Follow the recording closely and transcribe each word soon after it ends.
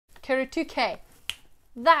Kuretake.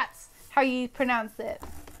 That's how you pronounce it,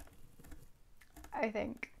 I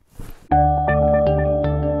think.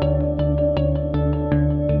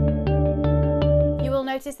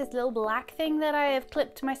 Notice this little black thing that I have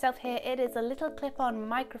clipped to myself here. It is a little clip-on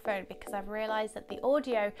microphone because I've realized that the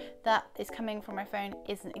audio that is coming from my phone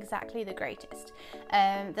isn't exactly the greatest.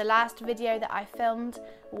 The last video that I filmed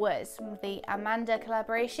was the Amanda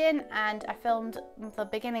collaboration, and I filmed the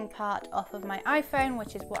beginning part off of my iPhone,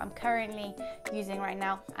 which is what I'm currently using right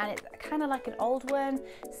now, and it's kind of like an old one,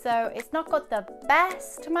 so it's not got the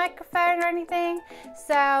best microphone or anything.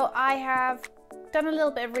 So I have done a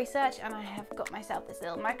little bit of research and I have got myself this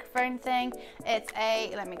little microphone thing. It's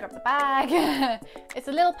a, let me grab the bag. It's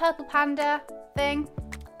a little purple panda thing,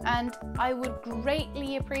 and I would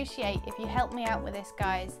greatly appreciate if you help me out with this,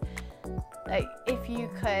 guys. Like, if you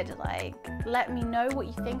could let me know what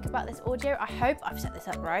you think about this audio. I hope I've set this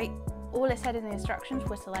up right. All it said in the instructions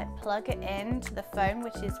was to plug it into the phone,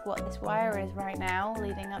 which is what this wire is right now,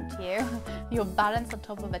 leading up to you. You're balanced on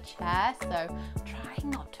top of a chair, so try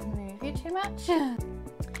not to move you too much.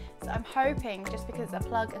 So I'm hoping, just because it's a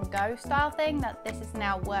plug and go style thing, that this is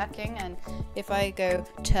now working. And if I go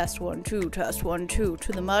test 1 2 test 1 2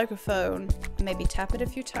 to the microphone, maybe tap it a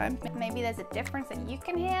few times, maybe there's a difference that you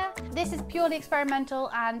can hear. This is purely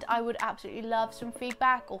experimental, and I would absolutely love some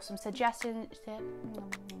feedback or some suggestions.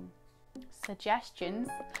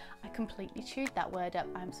 I completely chewed that word up,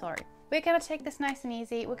 I'm sorry. We're gonna take this nice and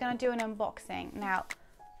easy. We're gonna do an unboxing. Now,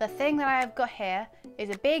 the thing that I have got here is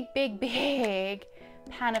a big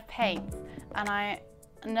pan of paints, and I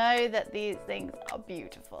know that these things are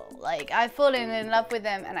beautiful. I've fallen in love with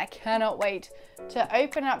them, and I cannot wait to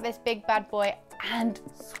open up this big bad boy and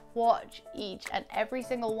swatch each and every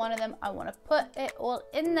single one of them. I want to put it all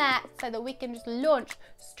in there so that we can just launch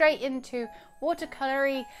straight into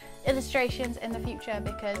watercolory illustrations in the future,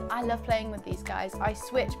 because I love playing with these guys. I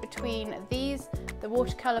switch between these, the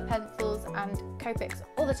watercolor pencils, and Copics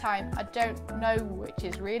all the time. I don't know which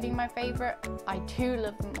is really my favorite. I do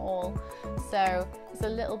love them all, so it's a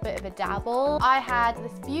little bit of a dabble. I had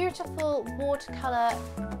this beautiful watercolor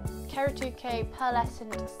Kuretake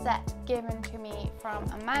pearlescent set given to me from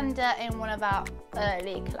Amanda in one of our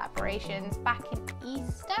early collaborations back in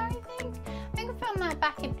Easter, I think I filmed that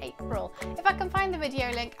back in April. If I can find the video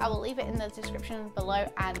link, I will leave it in the description below,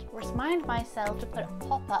 and remind myself to put a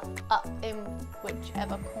pop-up up in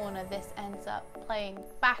whichever corner this ends up playing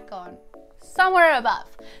back on. Somewhere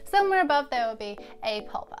above there will be a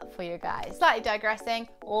pop-up for you guys. Slightly digressing,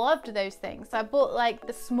 loved those things. So I bought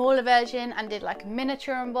the smaller version and did a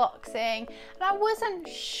miniature unboxing, and I wasn't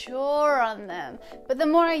sure on them, but the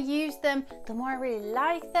more I used them, the more I really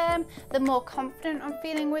like them, the more confident I'm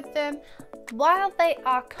feeling with them. While they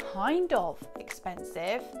are kind of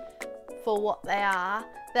expensive for what they are,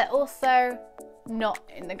 they're also not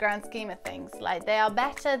in the grand scheme of things. They are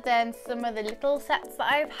better than some of the little sets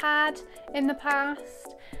that I've had in the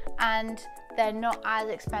past, and they're not as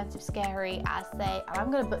expensive scary as they, and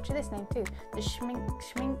I'm going to butcher this name too, the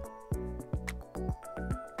Schminke.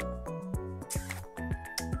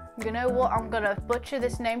 You know what, I'm gonna butcher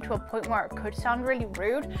this name to a point where it could sound really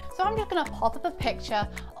rude, so I'm just gonna pop up a picture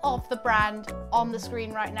of the brand on the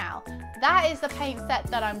screen right now. That is the paint set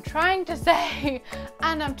that I'm trying to say,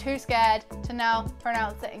 and I'm too scared to now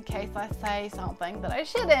pronounce it in case I say something that I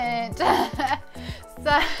shouldn't.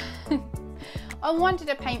 So I wanted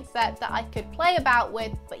a paint set that I could play about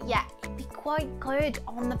with, but yet it'd be quite good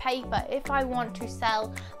on the paper. If I want to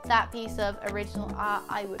sell that piece of original art,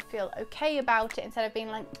 I would feel okay about it, instead of being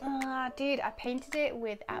like, ah, oh, dude, I painted it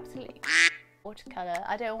with absolutely watercolor,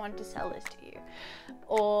 I don't want to sell this to you.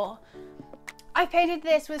 Or I painted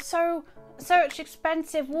this with such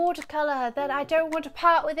expensive watercolor that I don't want to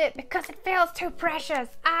part with it because it feels too precious.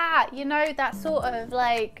 You know, that sort of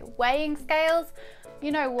weighing scales.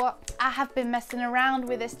 You know what, I have been messing around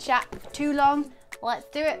with this chat for too long. Let's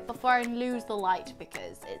do it before I lose the light,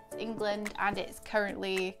 because it's England and it's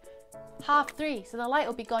currently 3:30, so the light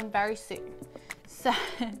will be gone very soon. So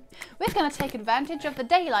we're gonna take advantage of the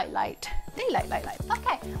daylight light.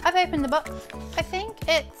 Okay, I've opened the book. I think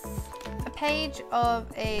it's a page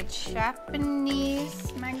of a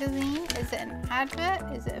Japanese magazine. Is it an advert?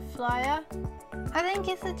 Is it a flyer? I think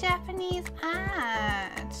it's a Japanese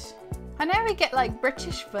ad. I know we get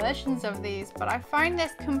British versions of these, but I find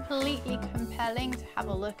this completely compelling to have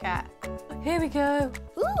a look at. Here we go.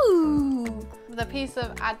 Ooh! The piece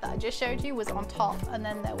of ad that I just showed you was on top, and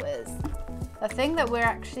then there was the thing that we're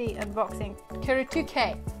actually unboxing.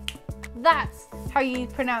 Kuretake. That's how you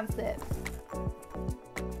pronounce it,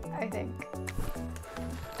 I think.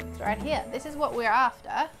 It's right here. This is what we're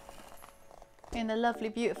after. in a lovely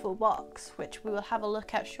beautiful box, which we will have a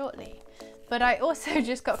look at shortly. But I also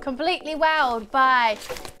just got completely wowed by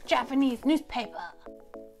Japanese newspaper.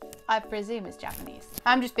 I presume it's Japanese.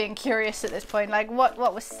 I'm just being curious at this point, like what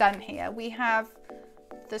was sent here? We have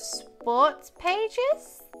the sports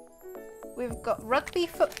pages. We've got rugby,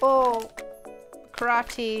 football,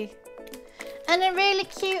 karate, and a really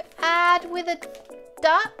cute ad with a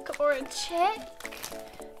duck or a chick.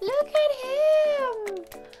 Look at him.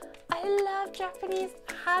 I love Japanese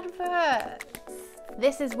adverts.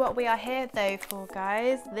 This is what we are here though for,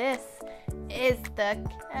 guys. This is the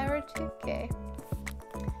Kuretake.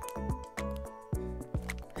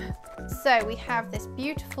 So we have this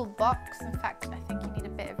beautiful box. In fact, I think you need a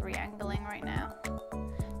bit of re-angling right now.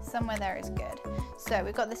 Somewhere there is good. So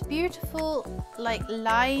we've got this beautiful, like,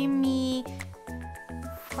 limey,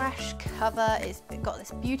 fresh cover. It's got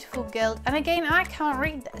this beautiful gilt. And again, I can't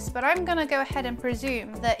read this, but I'm gonna go ahead and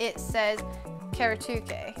presume that it says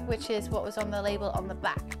Kuretake, which is what was on the label on the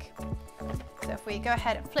back. So if we go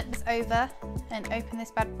ahead and flip this over and open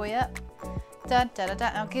this bad boy up. Da, da, da,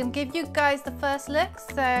 da. I can give you guys the first look.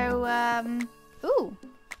 So, ooh.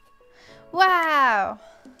 Wow.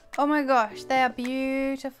 Oh my gosh, they are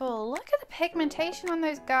beautiful. Look at the pigmentation on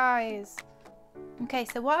those guys. Okay,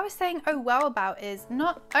 so what I was saying oh wow about is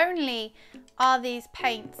not only are these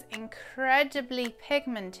paints incredibly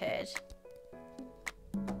pigmented,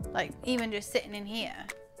 like even just sitting in here.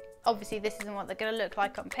 Obviously this isn't what they're going to look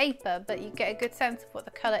like on paper, but you get a good sense of what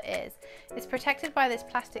the colour is. It's protected by this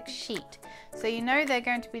plastic sheet, so you know they're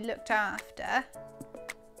going to be looked after.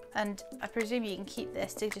 And I presume you can keep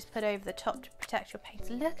this to just put over the top to protect your paints.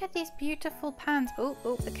 Look at these beautiful pans. Oh,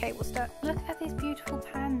 the cable stuck. Look at these beautiful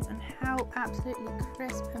pans and how absolutely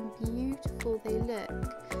crisp and beautiful they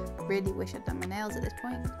look. Really wish I'd done my nails at this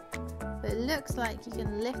point. But it looks like you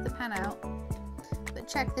can lift the pan out. But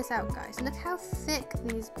check this out, guys. Look how thick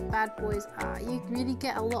these bad boys are. You really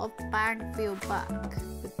get a lot of bang for your buck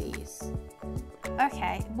with these.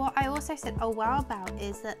 Okay, what I also said oh wow about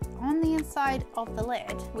is that on the inside of the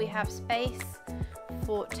lid we have space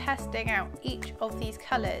for testing out each of these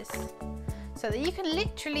colours, so that you can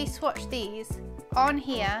literally swatch these on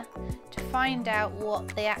here to find out what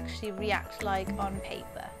they actually react like on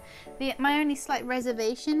paper. My only slight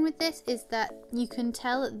reservation with this is that you can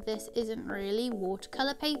tell that this isn't really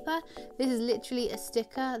watercolour paper. This is literally a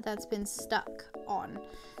sticker that's been stuck on.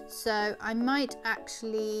 So I might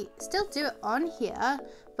actually still do it on here,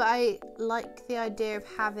 but I like the idea of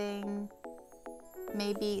having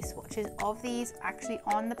maybe swatches of these actually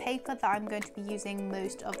on the paper that I'm going to be using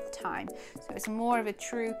most of the time. So it's more of a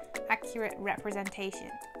true, accurate representation.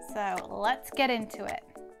 So let's get into it.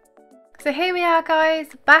 So here we are, guys,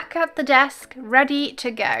 back at the desk, ready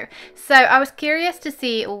to go. So I was curious to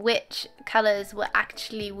see which colours were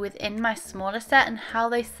actually within my smaller set and how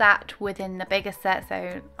they sat within the bigger set.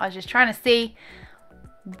 So I was just trying to see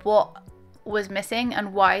what was missing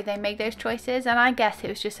and why they made those choices. And I guess it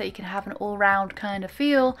was just so you can have an all-round kind of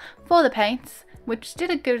feel for the paints, which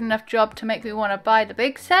did a good enough job to make me want to buy the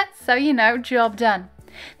big set. So, you know, job done.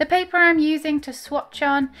 The paper I'm using to swatch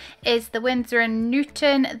on is the Winsor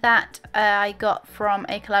Newton that I got from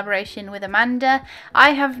a collaboration with Amanda. I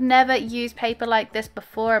have never used paper like this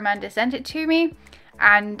before. Amanda sent it to me,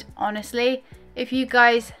 and honestly, if you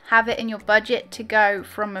guys have it in your budget to go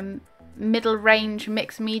from a middle range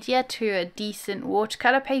mixed media to a decent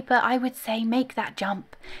watercolor paper, I would say make that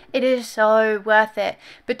jump. It is so worth it.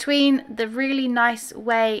 Between the really nice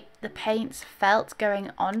way the paints felt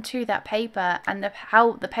going onto that paper and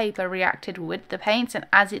how the paper reacted with the paints and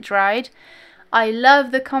as it dried, I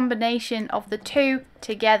love the combination of the two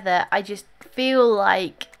together. I just feel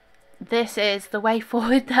like this is the way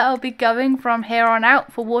forward that I'll be going from here on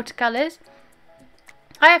out for watercolors.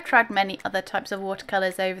 I have tried many other types of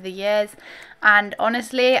watercolors over the years, and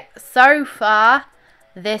honestly, so far,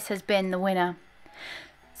 this has been the winner.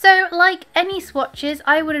 So, like any swatches,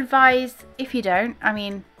 I would advise, if you don't, I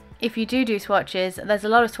mean, if you do swatches, there's a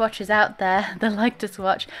lot of swatches out there that like to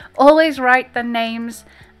swatch, always write their names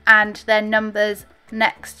and their numbers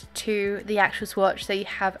next to the actual swatch so you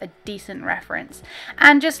have a decent reference.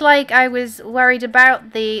 And just like I was worried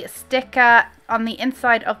about, the sticker on the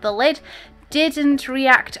inside of the lid didn't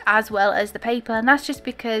react as well as the paper, and that's just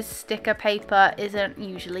because sticker paper isn't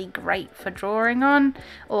usually great for drawing on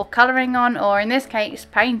or colouring on, or in this case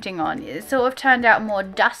painting on. It sort of turned out more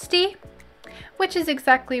dusty, which is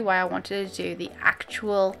exactly why I wanted to do the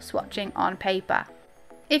actual swatching on paper.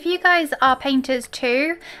 If you guys are painters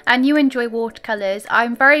too and you enjoy watercolours,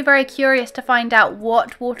 I'm very curious to find out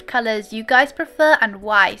what watercolours you guys prefer and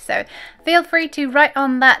why. So feel free to write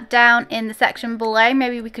on that down in the section below.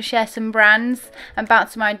 Maybe we could share some brands and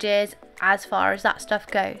bounce some ideas as far as that stuff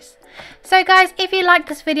goes. So guys, if you liked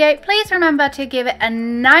this video, please remember to give it a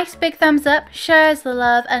nice big thumbs up, shows the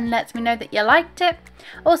love and lets me know that you liked it.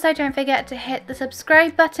 Also, don't forget to hit the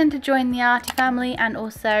subscribe button to join the Arty family, and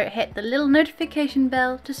also hit the little notification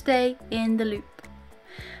bell to stay in the loop.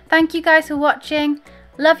 Thank you guys for watching.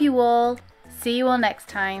 Love you all. See you all next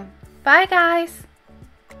time. Bye guys.